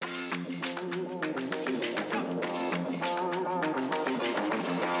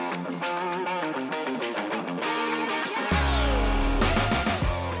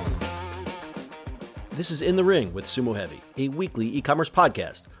This is In the Ring with Sumo Heavy, a weekly e-commerce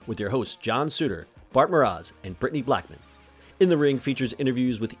podcast with your hosts John Suter, Bart Mraz, and Brittany Blackman. In the Ring features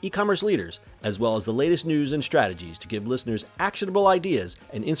interviews with e-commerce leaders, as well as the latest news and strategies to give listeners actionable ideas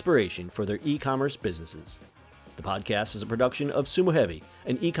and inspiration for their e-commerce businesses. The podcast is a production of Sumo Heavy,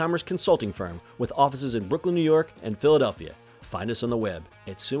 an e-commerce consulting firm with offices in Brooklyn, New York, and Philadelphia. Find us on the web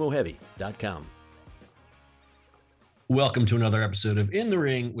at sumoheavy.com. Welcome to another episode of In the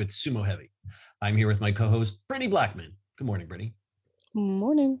Ring with Sumo Heavy. I'm here with my co-host, Brittany Blackman. Good morning, Brittany.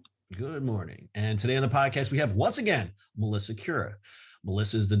 Morning. Good morning. And today on the podcast, we have once again, Melissa Cura.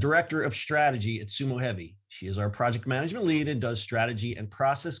 Melissa is the Director of Strategy at Sumo Heavy. She is our project management lead and does strategy and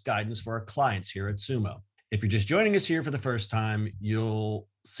process guidance for our clients here at Sumo. If you're just joining us here for the first time, you'll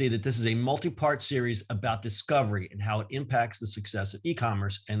see that this is a multi-part series about discovery and how it impacts the success of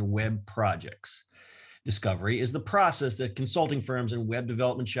e-commerce and web projects. Discovery is the process that consulting firms and web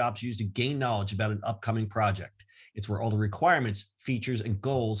development shops use to gain knowledge about an upcoming project. It's where all the requirements, features, and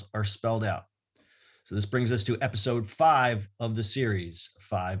goals are spelled out. So this brings us to episode 5 of the series,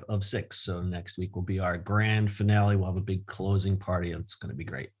 5 of 6. So next week will be our grand finale. We'll have a big closing party, and it's going to be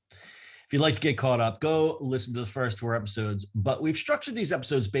great. If you'd like to get caught up, go listen to the first 4 episodes. But we've structured these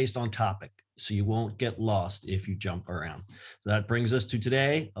episodes based on topic, so you won't get lost if you jump around. So that brings us to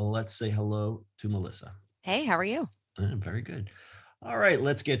today. Let's say hello to Melissa. Hey, how are you? Very good. All right,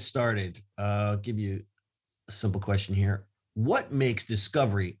 let's get started. I'll give you a simple question here. What makes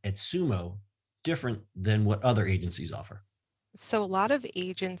discovery at Sumo different than what other agencies offer? So a lot of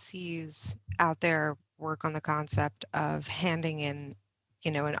agencies out there work on the concept of handing in,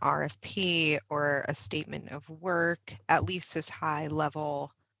 an RFP or a statement of work, at least this high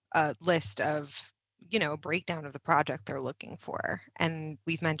level list of, a breakdown of the project they're looking for. And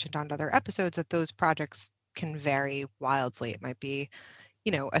we've mentioned on other episodes that those projects can vary wildly. It might be,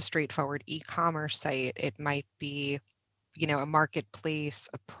 a straightforward e-commerce site. It might be, a marketplace,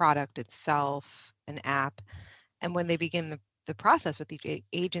 a product itself, an app. And when they begin the process with these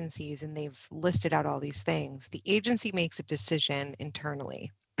agencies and they've listed out all these things, the agency makes a decision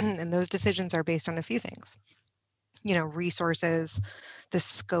internally. And those decisions are based on a few things, resources, the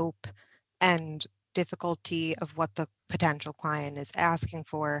scope, and difficulty of what the potential client is asking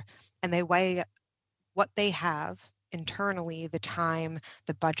for. And they weigh what they have internally, the time,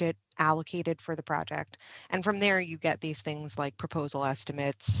 the budget allocated for the project. And from there, you get these things like proposal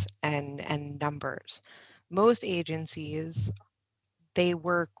estimates and numbers. Most agencies, they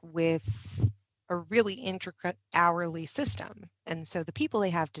work with a really intricate hourly system. And so the people they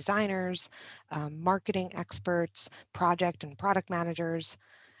have, designers, marketing experts, project and product managers,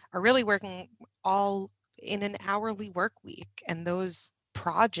 are really working all in an hourly work week. And those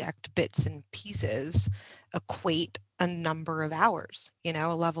project bits and pieces equate a number of hours,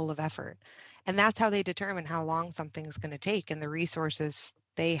 a level of effort. And that's how they determine how long something's going to take and the resources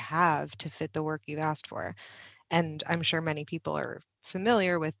they have to fit the work you've asked for. And I'm sure many people are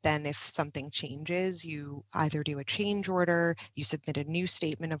familiar with then if something changes, you either do a change order, you submit a new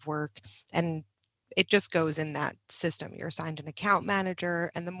statement of work, and it just goes in that system. You're assigned an account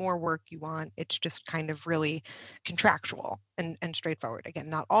manager, and the more work you want, it's just kind of really contractual and straightforward. Again,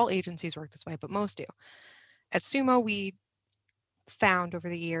 not all agencies work this way, but most do. At Sumo, we found over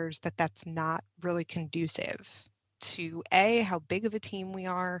the years that that's not really conducive to how big of a team we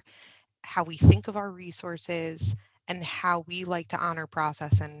are, how we think of our resources, and how we like to honor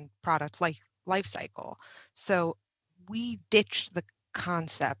process and product life cycle. So we ditched the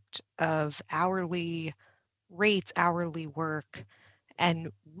concept of hourly rates, hourly work, and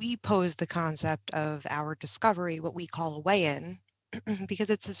we pose the concept of our discovery, what we call a weigh-in, because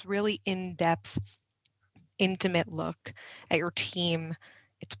it's this really in-depth, intimate look at your team,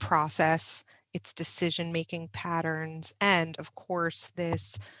 its process, its decision-making patterns, and of course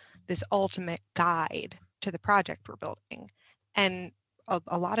this ultimate guide to the project we're building. And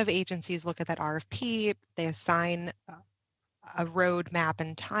a lot of agencies look at that RFP, they assign a roadmap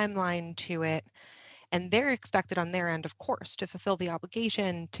and timeline to it, and they're expected on their end, of course, to fulfill the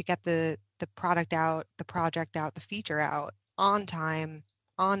obligation to get the product out, the project out, the feature out on time,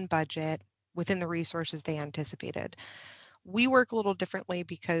 on budget, within the resources they anticipated. We work a little differently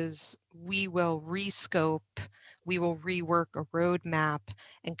because we will rescope, we will rework a roadmap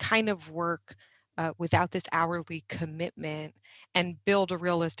and kind of work without this hourly commitment and build a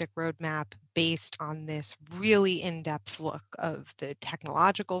realistic roadmap based on this really in-depth look of the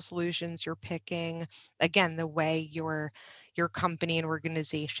technological solutions you're picking. Again, the way you're your company and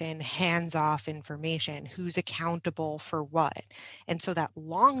organization, hands-off information, who's accountable for what. And so that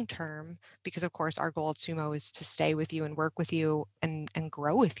long term, because of course our goal at Sumo is to stay with you and work with you and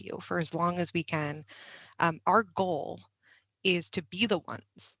grow with you for as long as we can, our goal is to be the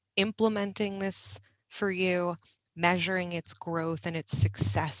ones implementing this for you, measuring its growth and its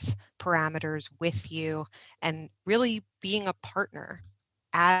success parameters with you, and really being a partner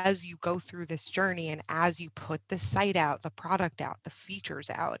as you go through this journey and as you put the site out, the product out, the features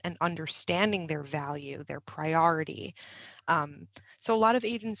out, and understanding their value, their priority. So a lot of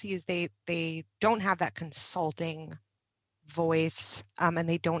agencies, they don't have that consulting voice, and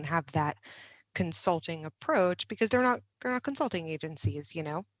they don't have that consulting approach because they're not consulting agencies.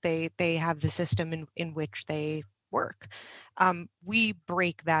 They have the system in which they work. We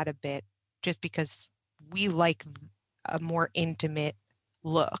break that a bit just because we like a more intimate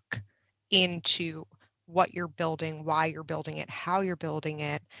look into what you're building, why you're building it, how you're building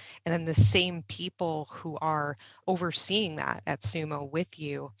it. And then the same people who are overseeing that at Sumo with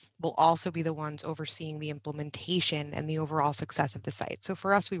you will also be the ones overseeing the implementation and the overall success of the site. So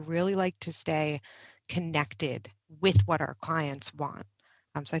for us, we really like to stay connected with what our clients want.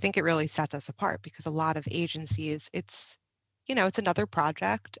 So I think it really sets us apart because a lot of agencies, it's another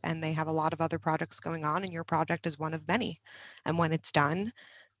project and they have a lot of other projects going on, and your project is one of many. And when it's done,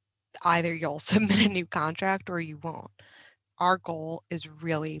 either you'll submit a new contract or you won't. Our goal is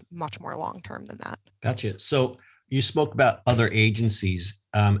really much more long-term than that. Gotcha. So you spoke about other agencies,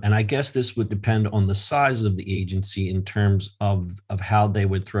 and I guess this would depend on the size of the agency in terms of how they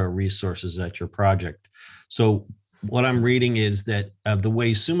would throw resources at your project. So what I'm reading is that the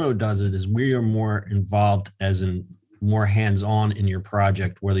way Sumo does it is we are more involved, as in more hands-on in your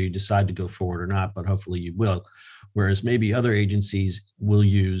project, whether you decide to go forward or not, but hopefully you will. Whereas maybe other agencies will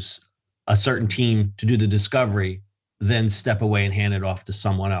use a certain team to do the discovery, then step away and hand it off to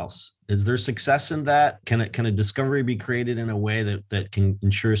someone else. Is there success in that? Can a discovery be created in a way that can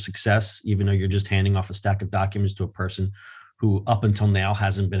ensure success, even though you're just handing off a stack of documents to a person who up until now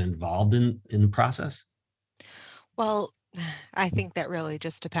hasn't been involved in the process? Well, I think that really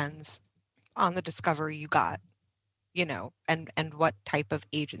just depends on the discovery you got, and what type of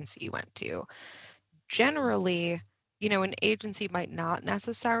agency you went to. Generally, an agency might not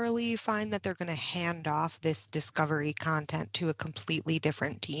necessarily find that they're going to hand off this discovery content to a completely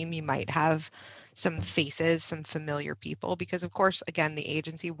different team. You might have some faces, some familiar people, because of course, again, the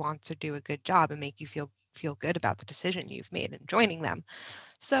agency wants to do a good job and make you feel good about the decision you've made in joining them.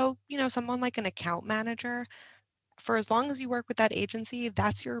 So, someone like an account manager, for as long as you work with that agency,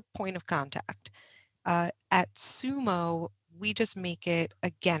 that's your point of contact. At Sumo, we just make it,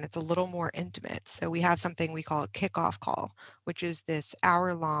 again, it's a little more intimate. So we have something we call a kickoff call, which is this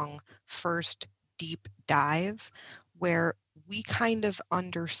hour-long first deep dive where we kind of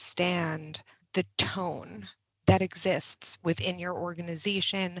understand the tone that exists within your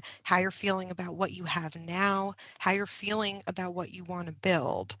organization, how you're feeling about what you have now, how you're feeling about what you want to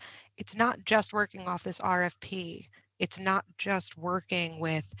build. It's not just working off this RFP. It's not just working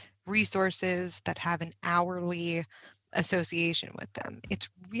with resources that have an hourly association with them. It's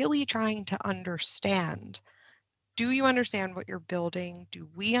really trying to understand, do you understand what you're building? Do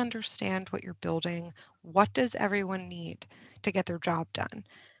we understand what you're building? What does everyone need to get their job done?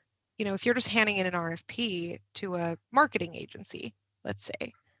 If you're just handing in an RFP to a marketing agency, let's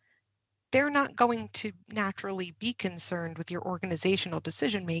say, they're not going to naturally be concerned with your organizational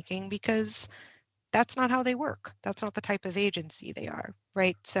decision making because that's not how they work. That's not the type of agency they are,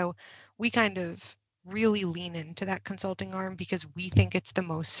 right? So we kind of really lean into that consulting arm because we think it's the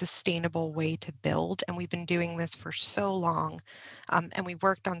most sustainable way to build. And we've been doing this for so long. And we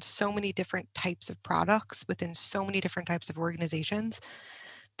worked on so many different types of products within so many different types of organizations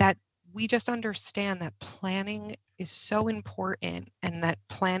that we just understand that planning is so important and that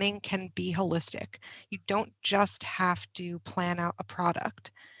planning can be holistic. You don't just have to plan out a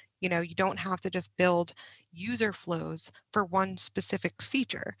product. You don't have to just build user flows for one specific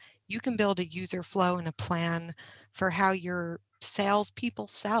feature. You can build a user flow and a plan for how your salespeople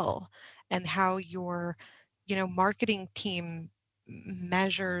sell and how your, marketing team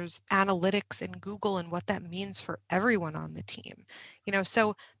measures analytics in Google and what that means for everyone on the team.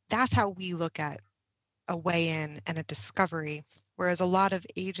 So that's how we look at a weigh-in and a discovery, whereas a lot of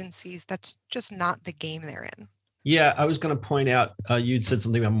agencies, that's just not the game they're in. Yeah, I was going to point out, you'd said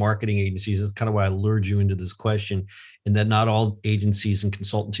something about marketing agencies. That's kind of why I lured you into this question, and that not all agencies and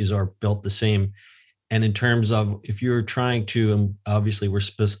consultancies are built the same. And in terms of if you're trying to, obviously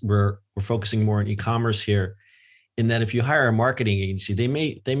we're focusing more on e-commerce here. in that if you hire a marketing agency, they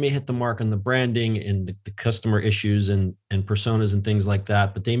may hit the mark on the branding and the customer issues and personas and things like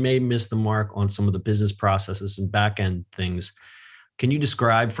that, but they may miss the mark on some of the business processes and back end things. Can you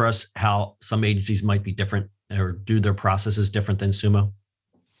describe for us how some agencies might be different or do their processes different than Sumo?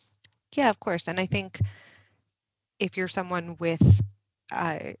 Yeah, of course. And I think if you're someone with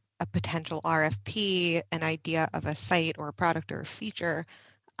a potential RFP, an idea of a site or a product or a feature,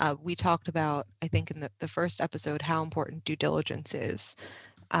 we talked about, I think in the first episode, how important due diligence is.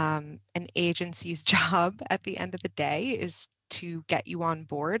 An agency's job at the end of the day is to get you on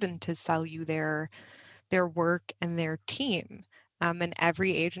board and to sell you their work and their team. And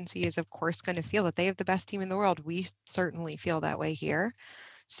every agency is, of course, going to feel that they have the best team in the world. We certainly feel that way here.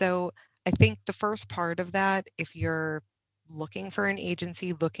 So I think the first part of that, if you're looking for an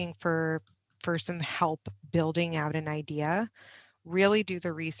agency, looking for some help building out an idea, really do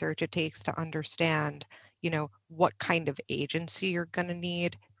the research it takes to understand, what kind of agency you're going to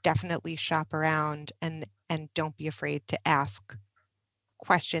need. Definitely shop around and don't be afraid to ask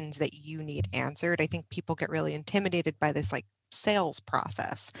questions that you need answered. I think people get really intimidated by this like sales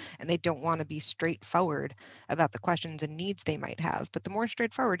process and they don't want to be straightforward about the questions and needs they might have. But the more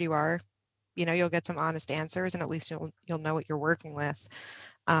straightforward you are, you'll get some honest answers and at least you'll know what you're working with.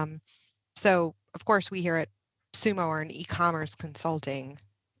 So of course we here at Sumo are an e-commerce consulting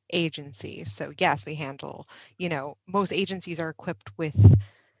agency. So yes, we handle, most agencies are equipped with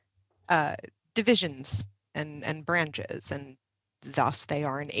divisions and branches, and thus they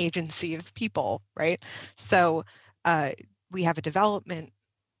are an agency of people, right? So we have a development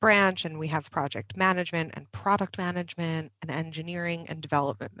branch and we have project management and product management and engineering and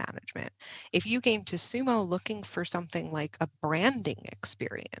development management. If you came to Sumo looking for something like a branding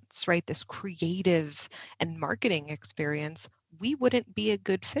experience, right, this creative and marketing experience, we wouldn't be a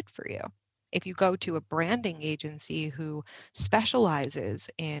good fit for you. If you go to a branding agency who specializes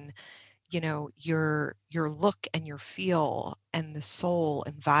in your look and your feel and the soul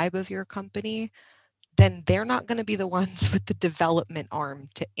and vibe of your company, then they're not going to be the ones with the development arm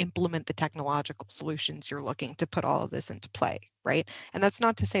to implement the technological solutions you're looking to put all of this into play, right? And that's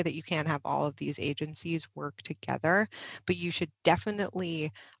not to say that you can't have all of these agencies work together, but you should definitely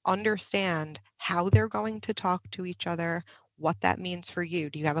understand how they're going to talk to each other, what that means for you.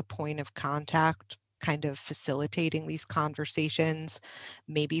 Do you have a point of contact kind of facilitating these conversations?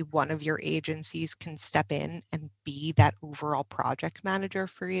 Maybe one of your agencies can step in and be that overall project manager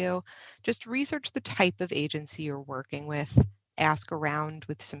for you. Just research the type of agency you're working with, ask around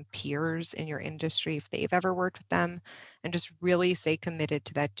with some peers in your industry if they've ever worked with them, and just really stay committed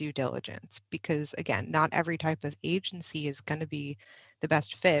to that due diligence. Because again, not every type of agency is going to be the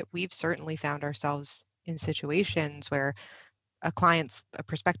best fit. We've certainly found ourselves in situations where a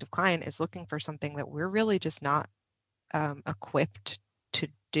prospective client is looking for something that we're really just not equipped to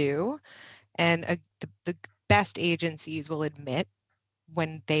do. And the best agencies will admit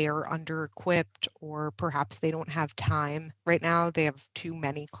when they are under equipped or perhaps they don't have time right now, they have too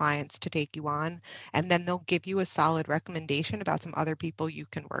many clients to take you on, and then they'll give you a solid recommendation about some other people you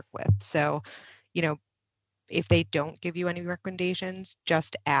can work with. So, if they don't give you any recommendations,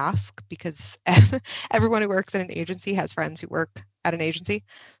 just ask, because everyone who works in an agency has friends who work at an agency.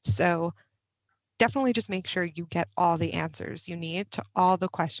 So definitely just make sure you get all the answers you need to all the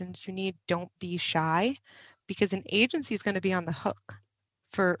questions you need. Don't be shy, because an agency is going to be on the hook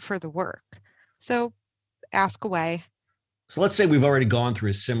for the work. So ask away. So let's say we've already gone through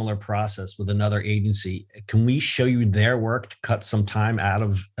a similar process with another agency. Can we show you their work to cut some time out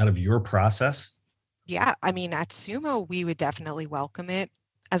of your process? Yeah, I mean, at Sumo, we would definitely welcome it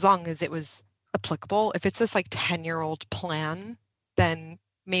as long as it was applicable. If it's this like 10-year-old plan, then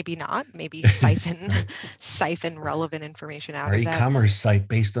maybe not. Maybe siphon relevant information out Our of that. e-commerce site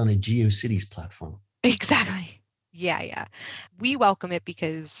based on a GeoCities platform. Exactly. Yeah. We welcome it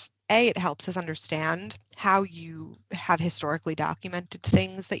because it helps us understand how you have historically documented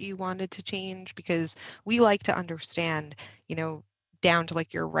things that you wanted to change, because we like to understand, down to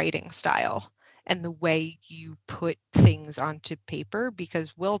like your writing style and the way you put things onto paper,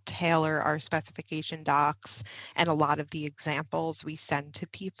 because we'll tailor our specification docs and a lot of the examples we send to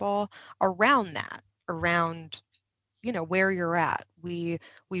people around that, around where you're at. We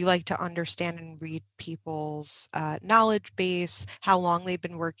like to understand and read people's knowledge base, how long they've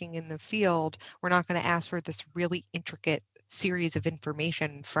been working in the field. We're not going to ask for this really intricate series of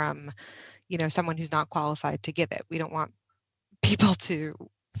information from someone who's not qualified to give it. We don't want people to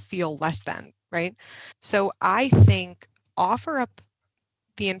feel less than, right? So I think offer up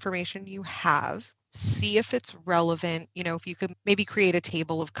the information you have, see if it's relevant. If you could maybe create a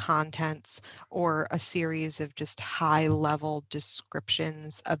table of contents or a series of just high level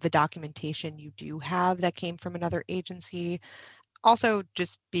descriptions of the documentation you do have that came from another agency. Also,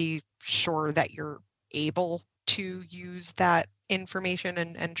 just be sure that you're able to use that information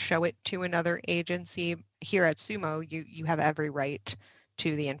and show it to another agency. Here at Sumo, you have every right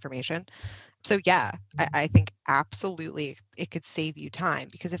to the information. So yeah, I think absolutely it could save you time,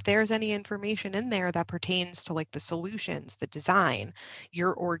 because if there's any information in there that pertains to like the solutions, the design,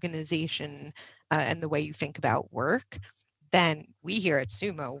 your organization, and the way you think about work, then we here at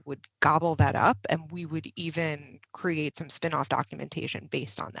Sumo would gobble that up, and we would even create some spin-off documentation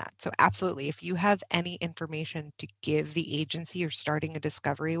based on that. So absolutely, if you have any information to give the agency you're starting a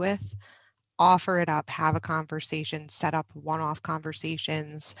discovery with, offer it up, have a conversation, set up one-off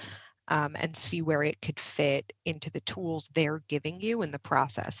conversations, and see where it could fit into the tools they're giving you and the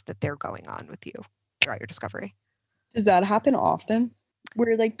process that they're going on with you throughout your discovery. Does that happen often,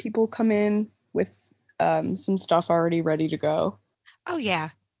 where like people come in with some stuff already ready to go? Oh yeah.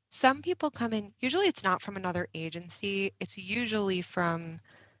 Some people come in, usually it's not from another agency. It's usually from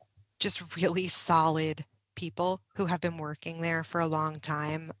just really solid people who have been working there for a long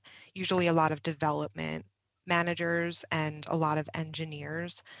time. Usually a lot of development managers and a lot of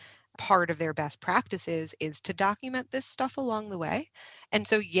engineers. Part of their best practices is to document this stuff along the way. And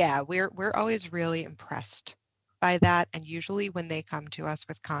so, yeah, we're always really impressed by that. And usually when they come to us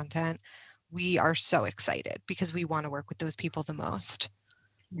with content, we are so excited because we want to work with those people the most.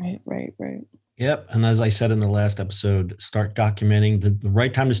 Right. Yep. And as I said in the last episode, start documenting. The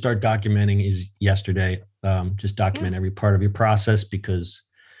right time to start documenting is yesterday. Just document every part of your process, because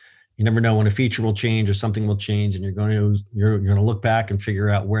you never know when a feature will change or something will change, and you're going to look back and figure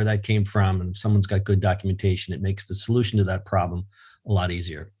out where that came from. And if someone's got good documentation, it makes the solution to that problem a lot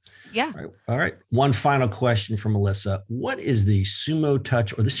easier. Yeah. All right. One final question from Melissa. What is the Sumo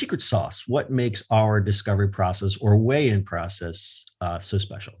touch or the secret sauce? What makes our discovery process or weigh-in process so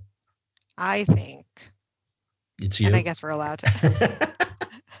special? I think it's you. And I guess we're allowed to.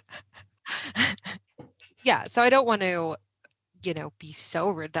 Yeah. So I don't want to, be so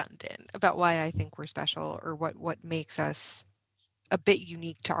redundant about why I think we're special, or what makes us a bit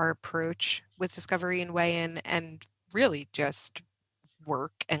unique to our approach with discovery and weigh-in, and really just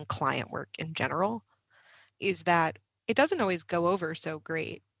work and client work in general, is that it doesn't always go over so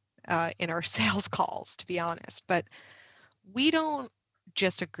great in our sales calls, to be honest. But we don't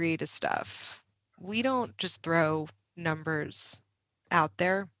just agree to stuff. We don't just throw numbers out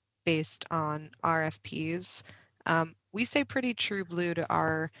there based on RFPs. We stay pretty true blue to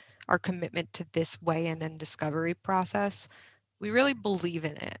our commitment to this weigh-in and discovery process. We really believe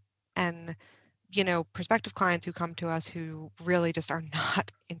in it. And prospective clients who come to us who really just are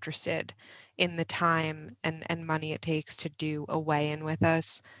not interested in the time and money it takes to do a weigh-in with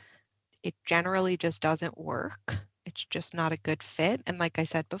us, it generally just doesn't work. It's just not a good fit. And like I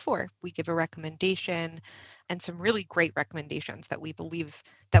said before, we give a recommendation, and some really great recommendations that we believe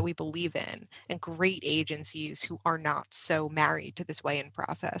in, and great agencies who are not so married to this weigh-in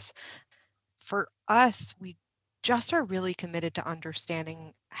process. For us, we just are really committed to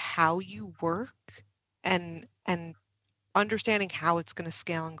understanding how you work and understanding how it's going to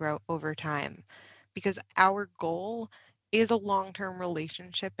scale and grow over time, because our goal is a long-term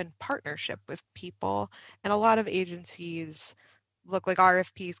relationship and partnership with people. And a lot of agencies look like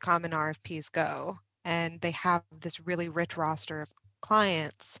RFPs come and RFPs go, and they have this really rich roster of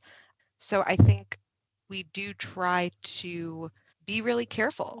clients. So I think we do try to be really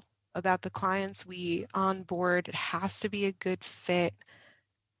careful about the clients we onboard. It has to be a good fit.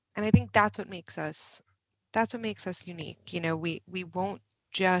 And I think that's what makes us unique. We won't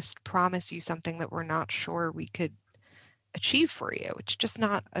just promise you something that we're not sure we could achieve for you. It's just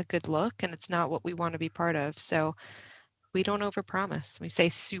not a good look, and it's not what we want to be part of. So we don't overpromise. We stay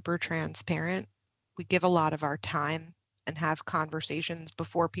super transparent. We give a lot of our time and have conversations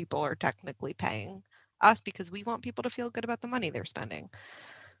before people are technically paying us, because we want people to feel good about the money they're spending.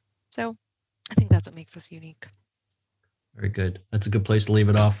 So I think that's what makes us unique. Very good. That's a good place to leave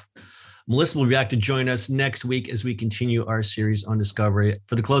it off. Melissa will be back to join us next week as we continue our series on discovery.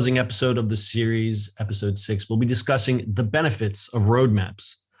 For the closing episode of the series, episode 6, we'll be discussing the benefits of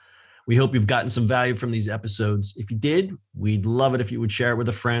roadmaps. We hope you've gotten some value from these episodes. If you did, we'd love it if you would share it with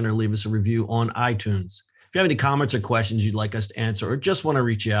a friend or leave us a review on iTunes. If you have any comments or questions you'd like us to answer, or just want to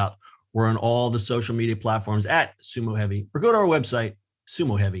reach out, we're on all the social media platforms at Sumo Heavy, or go to our website,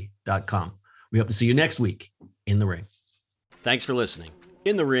 sumoheavy.com. We hope to see you next week in the ring. Thanks for listening.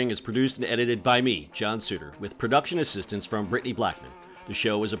 In the Ring is produced and edited by me, John Suter, with production assistance from Brittany Blackman. The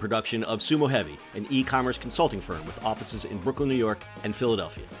show is a production of Sumo Heavy, an e-commerce consulting firm with offices in Brooklyn, New York, and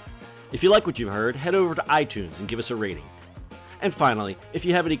Philadelphia. If you like what you've heard, head over to iTunes and give us a rating. And finally, if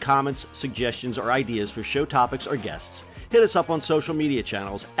you have any comments, suggestions, or ideas for show topics or guests, hit us up on social media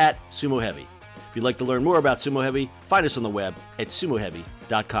channels at Sumo Heavy. If you'd like to learn more about Sumo Heavy, find us on the web at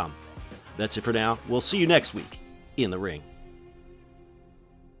sumoheavy.com. That's it for now. We'll see you next week in the ring.